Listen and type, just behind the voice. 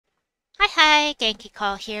Hi, Genki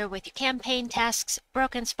Call here with your campaign tasks,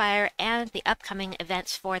 Broken Spire, and the upcoming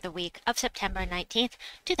events for the week of September 19th,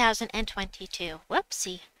 2022.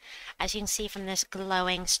 Whoopsie. As you can see from this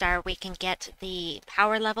glowing star, we can get the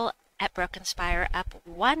power level at Broken Spire up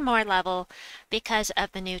one more level because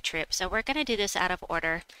of the new troop. So we're going to do this out of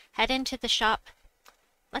order. Head into the shop.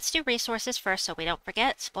 Let's do resources first so we don't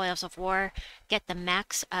forget. Spoils of War. Get the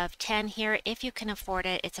max of 10 here if you can afford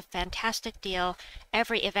it. It's a fantastic deal.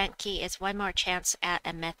 Every event key is one more chance at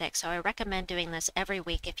a mythic, so I recommend doing this every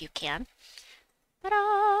week if you can.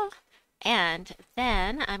 Ta-da! And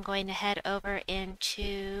then I'm going to head over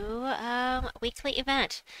into weekly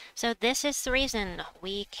event. So this is the reason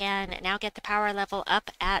we can now get the power level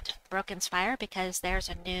up at Broken Spire, because there's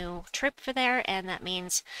a new troop for there, and that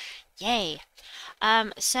means yay.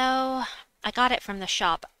 So I got it from the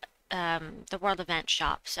shop, the World Event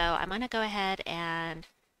shop. So I'm going to go ahead and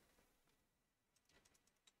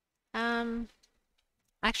I'm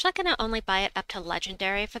actually going to only buy it up to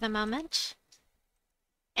Legendary for the moment,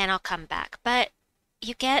 and I'll come back. But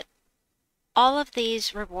you get all of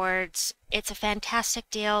these rewards. It's a fantastic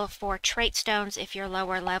deal for trait stones if you're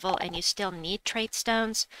lower level and you still need trait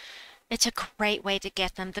stones. It's a great way to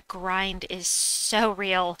get them. The grind is so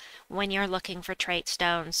real when you're looking for trait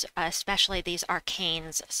stones, especially these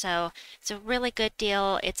arcanes. So it's a really good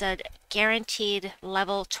deal. It's a guaranteed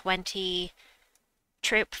level 20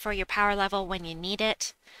 troop for your power level when you need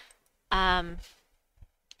it. Yeah.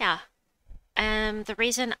 The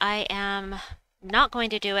reason I am not going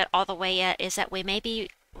to do it all the way yet is that we may be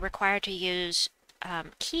required to use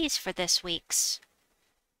keys for this week's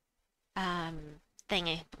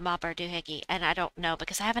thingy, Mobber Doohickey, and I don't know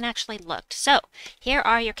because I haven't actually looked. So, here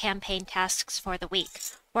are your campaign tasks for the week.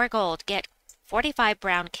 For gold, get 45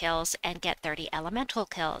 brown kills and get 30 elemental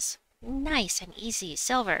kills. Nice and easy.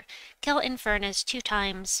 Silver, kill Infernus 2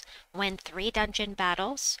 times, win 3 dungeon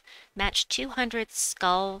battles, match 200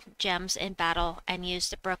 skull gems in battle, and use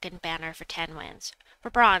the broken banner for 10 wins. For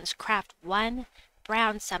bronze, craft 1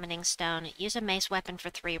 brown summoning stone, use a mace weapon for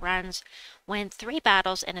 3 runs, win 3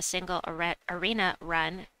 battles in a single arena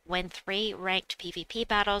run, win 3 ranked PvP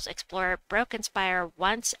battles, explore Broken Spire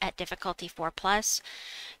once at difficulty 4+,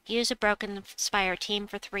 use a Broken Spire team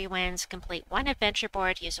for 3 wins, complete 1 adventure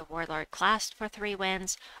board, use a warlord class for 3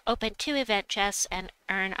 wins, open 2 event chests, and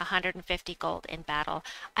earn 150 gold in battle.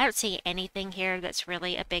 I don't see anything here that's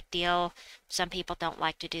really a big deal. Some people don't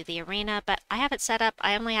like to do the arena, but I have it set up.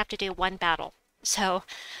 I only have to do 1 battle. So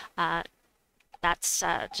that's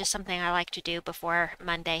just something I like to do before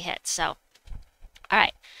Monday hits. So, all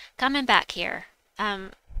right, coming back here.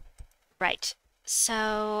 Right,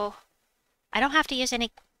 so I don't have to use any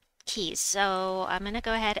keys. So I'm going to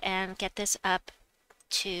go ahead and get this up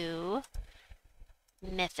to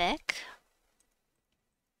Mythic.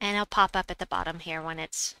 And it'll pop up at the bottom here when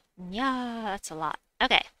it's, yeah, that's a lot.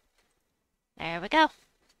 Okay, there we go.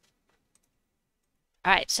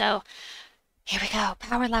 All right, so here we go.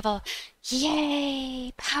 Power level.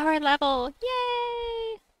 Yay! Power level.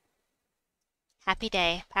 Yay! Happy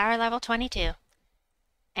day. Power level 22.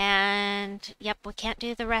 And, yep, we can't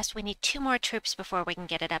do the rest. We need 2 more troops before we can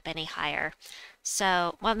get it up any higher.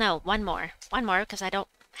 So, well, no, 1 more. 1 more, because I don't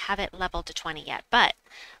have it leveled to 20 yet. But,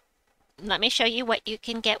 let me show you what you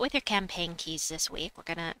can get with your campaign keys this week.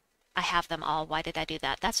 I have them all. Why did I do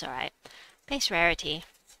that? That's alright. Base rarity.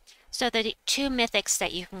 So the 2 mythics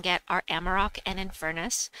that you can get are Amarok and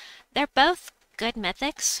Infernus. They're both good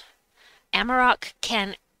mythics. Amarok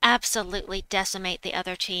can absolutely decimate the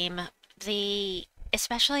other team.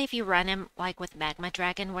 Especially if you run him like with Magma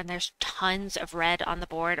Dragon when there's tons of red on the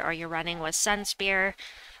board, or you're running with Sun Spear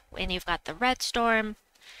and you've got the Red Storm.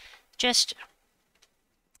 Just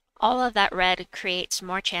all of that red creates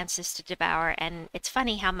more chances to devour, and it's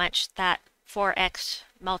funny how much that 4x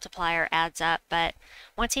multiplier adds up, but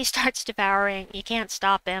once he starts devouring, you can't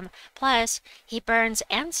stop him. Plus, he burns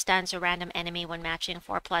and stuns a random enemy when matching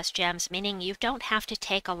 4+ gems, meaning you don't have to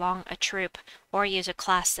take along a troop or use a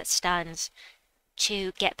class that stuns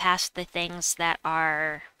to get past the things that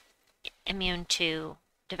are immune to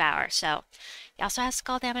devour. So he also has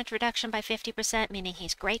skull damage reduction by 50%, meaning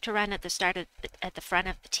he's great to run at the front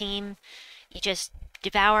of the team. You just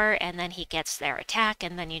devour, and then he gets their attack,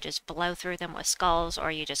 and then you just blow through them with skulls, or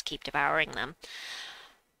you just keep devouring them.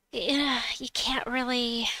 Yeah, you can't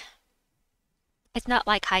really... It's not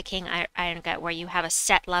like High King Iron Gut where you have a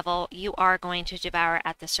set level. You are going to devour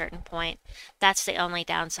at the certain point. That's the only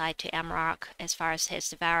downside to Amarok as far as his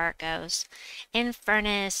devour goes.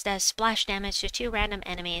 Infernus does splash damage to 2 random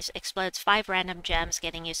enemies, explodes 5 random gems,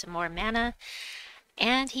 getting you some more mana.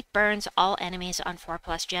 And he burns all enemies on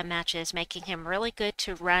 4+ gem matches, making him really good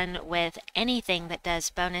to run with anything that does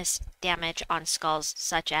bonus damage on skulls,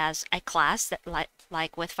 such as a class that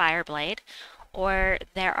like with Fireblade, or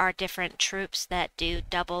there are different troops that do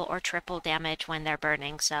double or triple damage when they're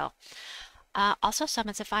burning. So also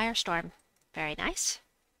summons a firestorm. Very nice.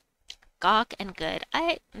 Gog and good.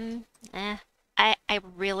 I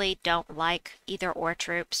really don't like either or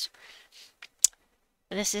troops.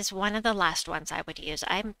 This is one of the last ones I would use.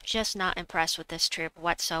 I'm just not impressed with this troop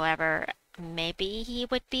whatsoever. Maybe he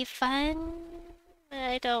would be fun.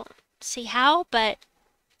 I don't see how, but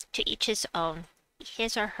to each his own.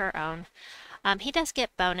 His or her own. He does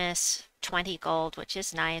get bonus 20 gold, which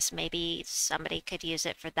is nice. Maybe somebody could use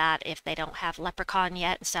it for that if they don't have Leprechaun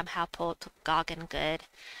yet and somehow pull Goggin good.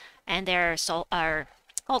 And they're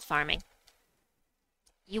gold farming.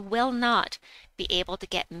 You will not be able to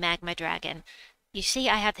get Magma Dragon. You see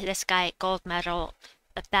I have this guy gold medal.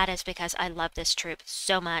 That is because I love this troop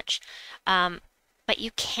so much. But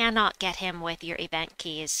you cannot get him with your event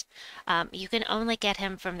keys. You can only get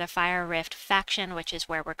him from the Fire Rift faction, which is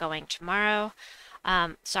where we're going tomorrow.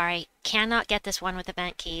 Sorry, cannot get this one with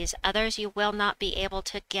event keys. Others you will not be able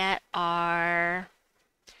to get are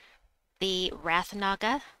the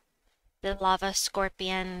Wrathnaga, the Lava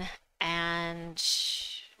Scorpion, and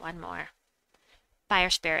one more. Fire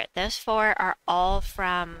Spirit. Those 4 are all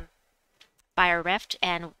from Fire Rift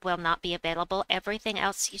and will not be available. Everything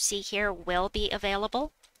else you see here will be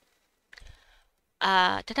available.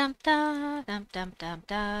 Da-dum-da,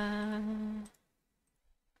 dum-dum-dum-dum.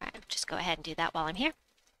 Alright, just go ahead and do that while I'm here.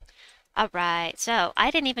 Alright, so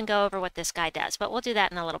I didn't even go over what this guy does, but we'll do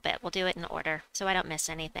that in a little bit. We'll do it in order so I don't miss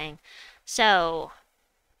anything. So,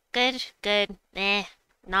 good,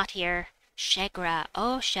 not here. Shegra.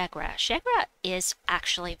 Oh, Shegra. Shegra is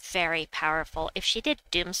actually very powerful. If she did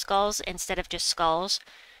Doom Skulls instead of just Skulls,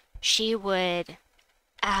 she would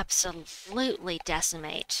absolutely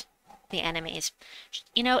decimate the enemies.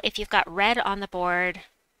 You know, if you've got red on the board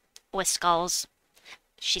with Skulls,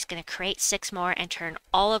 she's going to create 6 more and turn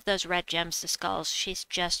all of those red gems to Skulls. She's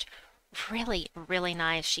just really, really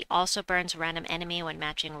nice. She also burns a random enemy when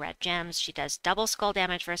matching red gems. She does double skull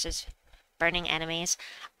damage versus burning enemies.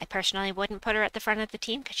 I personally wouldn't put her at the front of the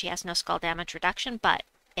team because she has no skull damage reduction, but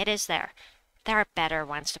it is there. There are better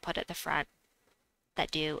ones to put at the front that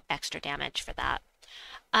do extra damage for that.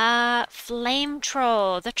 Flame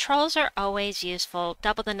Troll. The trolls are always useful.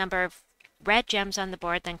 Double the number of red gems on the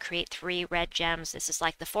board, then create 3 red gems. This is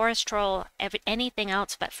like the Forest Troll, anything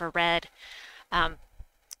else but for red.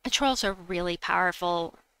 The trolls are really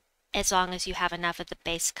powerful as long as you have enough of the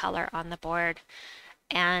base color on the board.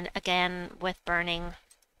 And again, with burning.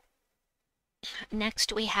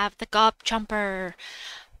 Next we have the Gob Chomper.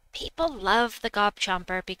 People love the Gob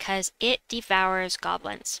Chomper because it devours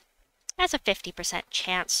goblins. It has a 50%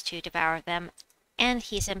 chance to devour them, and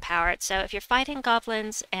he's empowered. So if you're fighting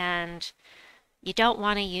goblins and you don't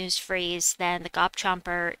want to use freeze, then the Gob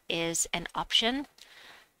Chomper is an option.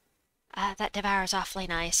 That devours awfully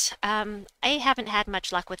nice. I haven't had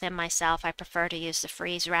much luck with him myself. I prefer to use the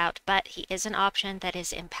freeze route, but he is an option that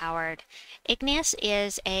is empowered. Igneous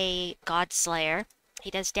is a god slayer.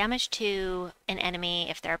 He does damage to an enemy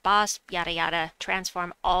if they're a boss, yada yada.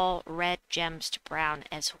 Transform all red gems to brown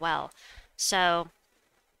as well. So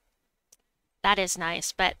that is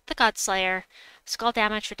nice. But the god slayer, skull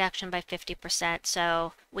damage reduction by 50%.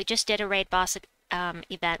 So we just did a raid boss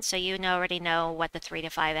event, so you already know what the 3 to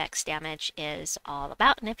 5x damage is all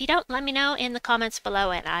about. And if you don't, let me know in the comments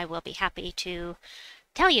below and I will be happy to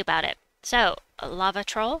tell you about it. So, Lava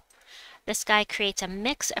Troll. This guy creates a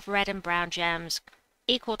mix of red and brown gems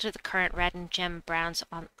equal to the current red and browns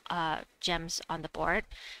on gems on the board.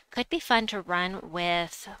 Could be fun to run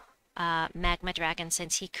with Magma Dragon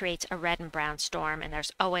since he creates a red and brown storm and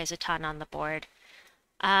there's always a ton on the board.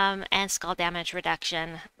 And skull damage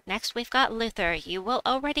reduction. Next we've got Luther. You will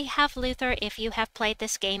already have Luther if you have played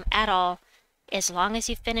this game at all. As long as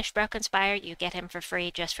you've finished Broken Spire, you get him for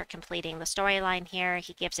free just for completing the storyline here.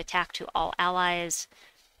 He gives attack to all allies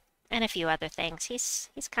and a few other things. He's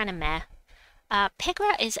kind of meh.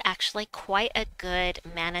 Pigra is actually quite a good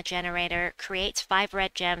mana generator. Creates 5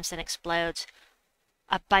 red gems and explodes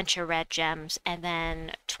a bunch of red gems, and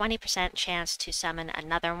then 20% chance to summon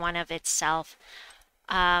another one of itself.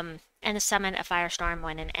 And to summon a firestorm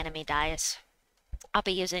when an enemy dies. I'll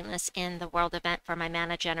be using this in the world event for my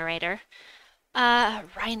mana generator.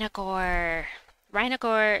 Rhinogore.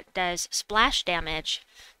 Rhinogore does splash damage,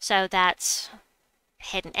 so that's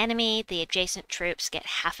hidden enemy. The adjacent troops get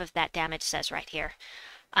half of that damage, says right here.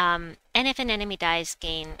 And if an enemy dies,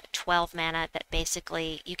 gain 12 mana. That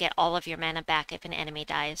basically, you get all of your mana back if an enemy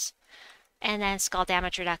dies. And then skull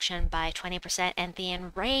damage reduction by 20%. And the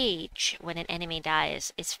enrage when an enemy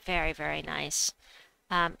dies is very, very nice.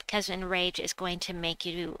 Because enrage is going to make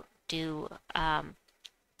you do an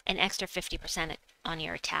extra 50% on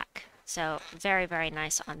your attack. So very, very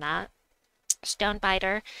nice on that.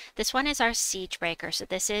 Stonebiter. This one is our siege breaker. So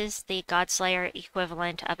this is the Godslayer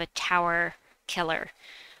equivalent of a tower killer.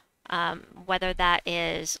 Whether that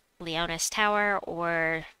is Leonis Tower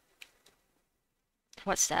or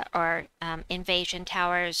what's that? Or invasion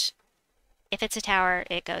towers. If it's a tower,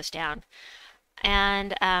 it goes down.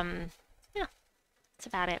 And yeah, that's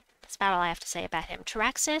about it. That's about all I have to say about him.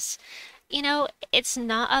 Taraxis, you know, it's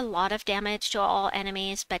not a lot of damage to all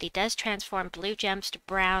enemies, but he does transform blue gems to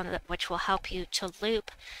brown, which will help you to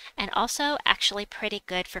loop, and also actually pretty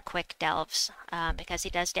good for quick delves, because he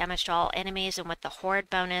does damage to all enemies, and with the horde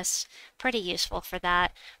bonus, pretty useful for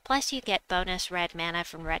that. Plus you get bonus red mana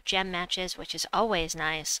from red gem matches, which is always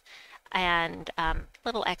nice, and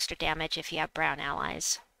little extra damage if you have brown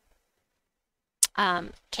allies.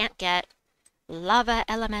 Can't get Lava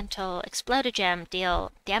Elemental. Explode a gem.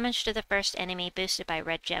 Deal damage to the first enemy boosted by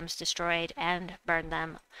red gems destroyed and burn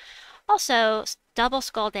them. Also, double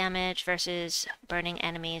skull damage versus burning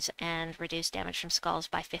enemies and reduce damage from skulls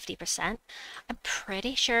by 50%. I'm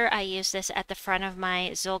pretty sure I used this at the front of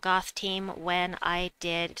my Zul'Goth team when I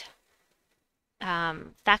did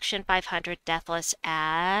Faction 500 Deathless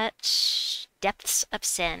at Depths of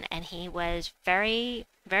Sin, and he was very,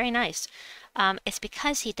 very nice. It's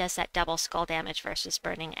because he does that double skull damage versus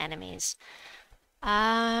burning enemies.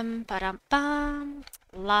 Lava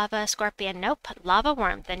Scorpion, nope. Lava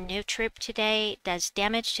Worm, the new troop today, does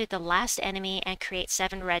damage to the last enemy and creates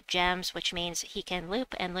 7 red gems, which means he can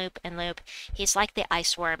loop and loop and loop. He's like the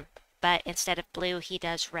Ice Worm, but instead of blue, he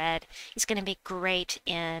does red. He's going to be great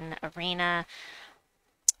in Arena.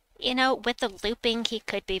 You know, with the looping, he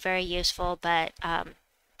could be very useful, but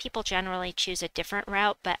people generally choose a different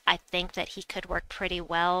route, but I think that he could work pretty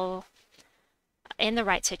well in the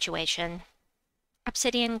right situation.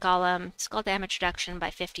 Obsidian Golem, skull damage reduction by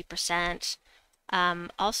 50%.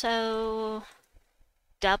 Also,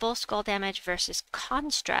 double skull damage versus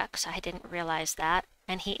constructs. I didn't realize that.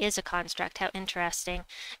 And he is a construct. How interesting.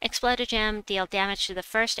 Explode a gem, deal damage to the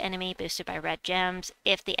first enemy boosted by red gems.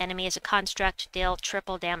 If the enemy is a construct, deal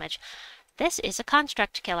triple damage. This is a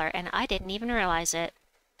construct killer, and I didn't even realize it.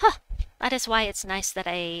 Huh. That is why it's nice that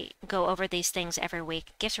I go over these things every week.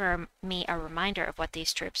 It gives me a reminder of what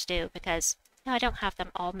these troops do, because I don't have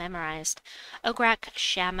them all memorized. Ograk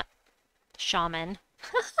Shaman.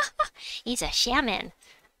 He's a shaman.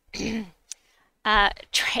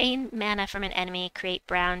 Drain mana from an enemy, create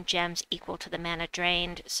brown gems equal to the mana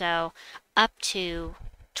drained, so up to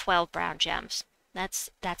 12 brown gems. That's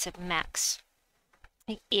a max.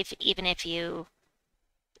 Even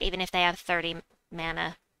if they have 30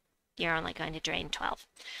 mana, you're only going to drain 12.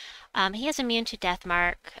 He is immune to Death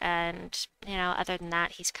Mark, and, you know, other than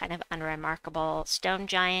that, he's kind of unremarkable. Stone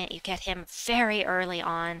Giant, you get him very early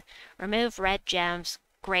on. Remove red gems.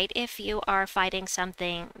 Great if you are fighting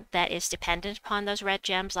something that is dependent upon those red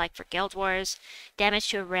gems, like for Guild Wars. Damage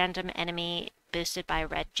to a random enemy boosted by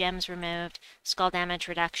red gems removed. Skull damage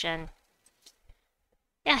reduction.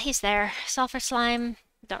 Yeah, he's there. Sulfur Slime,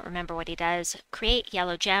 don't remember what he does. Create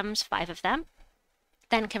yellow gems, 5 of them.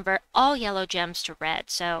 Then convert all yellow gems to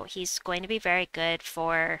red. So he's going to be very good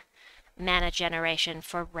for mana generation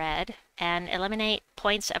for red. And eliminate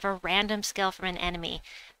points of a random skill from an enemy.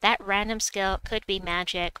 That random skill could be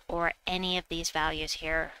magic or any of these values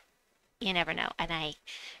here. You never know. And I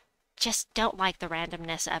just don't like the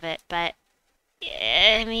randomness of it. But,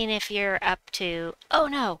 I mean, if you're up to... Oh,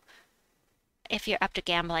 no! If you're up to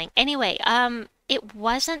gambling. Anyway, it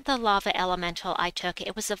wasn't the lava elemental I took.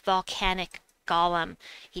 It was the volcanic golem.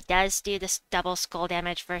 He does do this double skull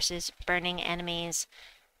damage versus burning enemies.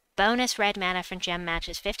 Bonus red mana from gem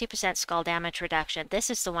matches, 50% skull damage reduction. This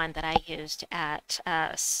is the one that I used at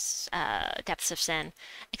Depths of Sin.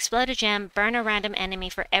 Explode a gem, burn a random enemy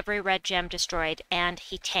for every red gem destroyed, and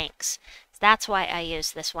he tanks. That's why I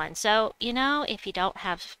use this one. So, you know, if you don't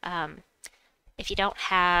have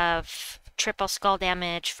triple skull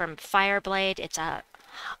damage from Fireblade, it's a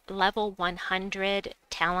level 100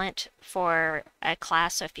 talent for a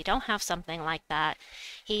class. So if you don't have something like that,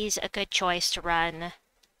 he's a good choice to run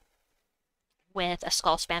with a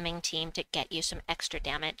skull spamming team to get you some extra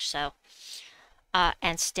damage, so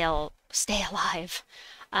and still stay alive.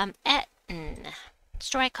 Etn.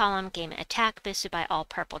 Destroy column, gain attack boosted by all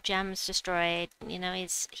purple gems destroyed. You know,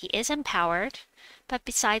 he is empowered, but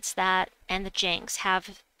besides that, and the Jinx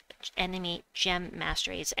have enemy gem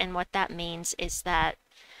masteries, and what that means is that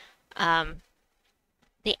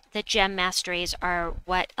the gem masteries are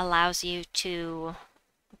what allows you to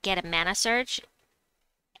get a mana surge,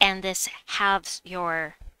 and this halves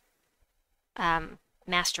your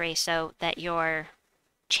mastery so that your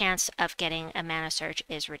chance of getting a mana surge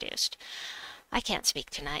is reduced. I can't speak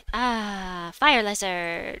tonight. Fire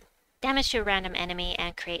Lizard. Damage to a random enemy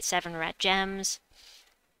and create 7 red gems.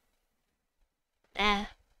 I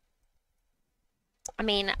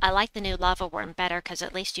mean, I like the new Lava Worm better because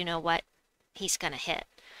at least you know what he's gonna hit.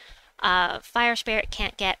 Fire Spirit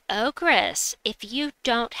can't get Ogress. If you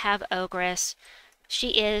don't have Ogress,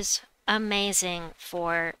 she is amazing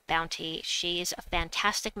for bounty. She's a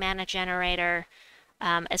fantastic mana generator.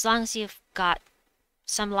 As long as you've got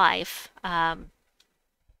some life,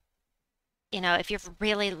 you know, if you're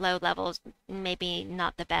really low levels, maybe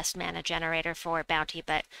not the best mana generator for bounty,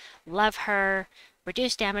 but love her.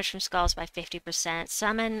 Reduce damage from skulls by 50%,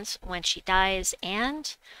 summons when she dies,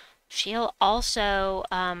 and she'll also,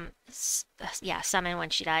 summon when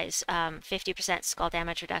she dies. 50% skull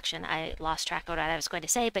damage reduction. I lost track of what I was going to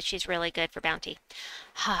say, but she's really good for bounty.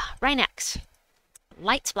 Rhinex.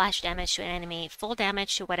 Light splash damage to an enemy, full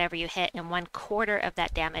damage to whatever you hit, and 1/4 of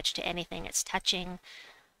that damage to anything it's touching.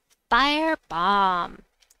 Firebomb.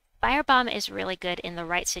 Firebomb is really good in the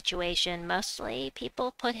right situation. Mostly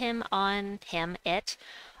people put on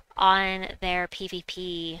their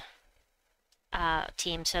PvP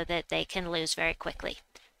team so that they can lose very quickly.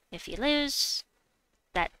 If you lose,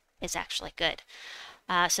 that is actually good.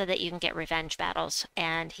 So that you can get revenge battles,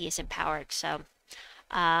 and he's empowered, so...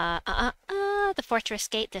 the Fortress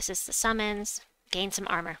Gate, this is the summons. Gain some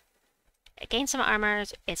armor. Gain some armor,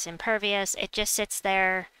 it's impervious, it just sits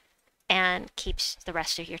there and keeps the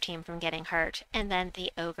rest of your team from getting hurt. And then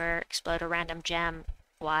the Ogre, explode a random gem.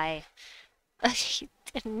 Why?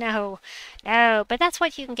 No, but that's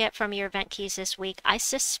what you can get from your event keys this week. I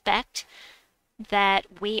suspect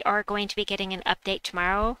that we are going to be getting an update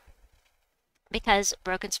tomorrow because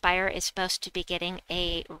Broken Spire is supposed to be getting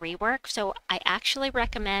a rework. So I actually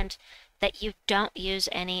recommend that you don't use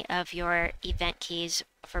any of your event keys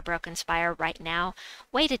for Broken Spire right now.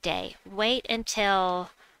 Wait a day. Wait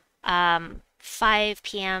until 5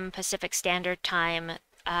 p.m. Pacific Standard Time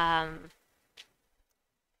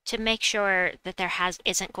to make sure that there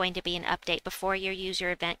isn't going to be an update before you use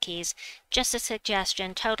your event keys. Just a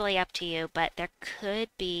suggestion, totally up to you, but there could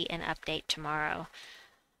be an update tomorrow.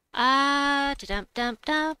 All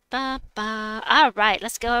right,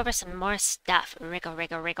 let's go over some more stuff. Wriggle,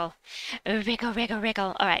 wriggle, wriggle. Wriggle, wriggle,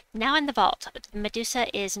 wriggle. All right, now in the vault.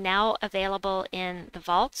 Medusa is now available in the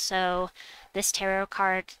vault, so this tarot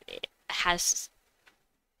card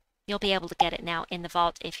you'll be able to get it now in the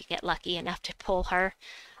vault if you get lucky enough to pull her.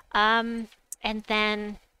 And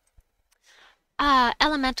then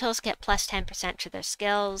elementals get plus 10% to their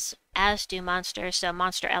skills, as do monsters. So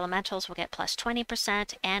monster elementals will get plus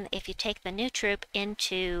 20%. And if you take the new troop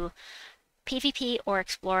into PvP or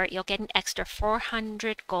Explore, you'll get an extra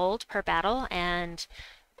 400 gold per battle. And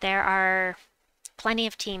there are plenty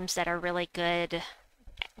of teams that are really good,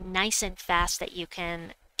 nice and fast, that you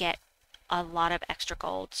can get a lot of extra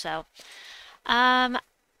gold. So,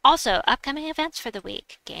 also, upcoming events for the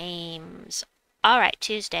week. Games. All right,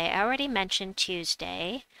 Tuesday. I already mentioned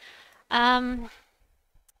Tuesday.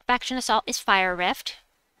 Faction Assault is Fire Rift.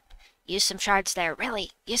 Use some shards there. Really,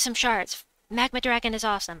 use some shards. Magma Dragon is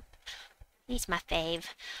awesome. He's my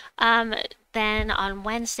fave. Then on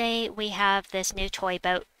Wednesday, we have this new toy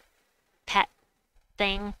boat pet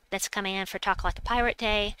thing that's coming in for Talk Like a Pirate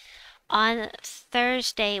Day. On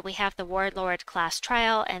Thursday, we have the Warlord class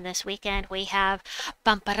trial, and this weekend we have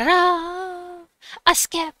a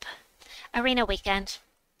skip arena weekend.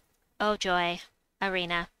 Oh joy,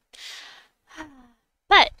 arena.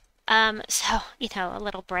 But so you know, a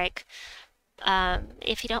little break.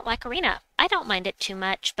 If you don't like arena, I don't mind it too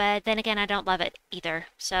much, but then again, I don't love it either.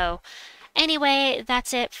 So anyway,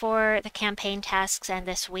 that's it for the campaign tasks and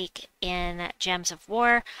this week in Gems of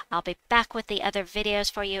War. I'll be back with the other videos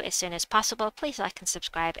for you as soon as possible. Please like and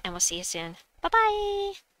subscribe, and we'll see you soon.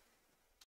 Bye-bye!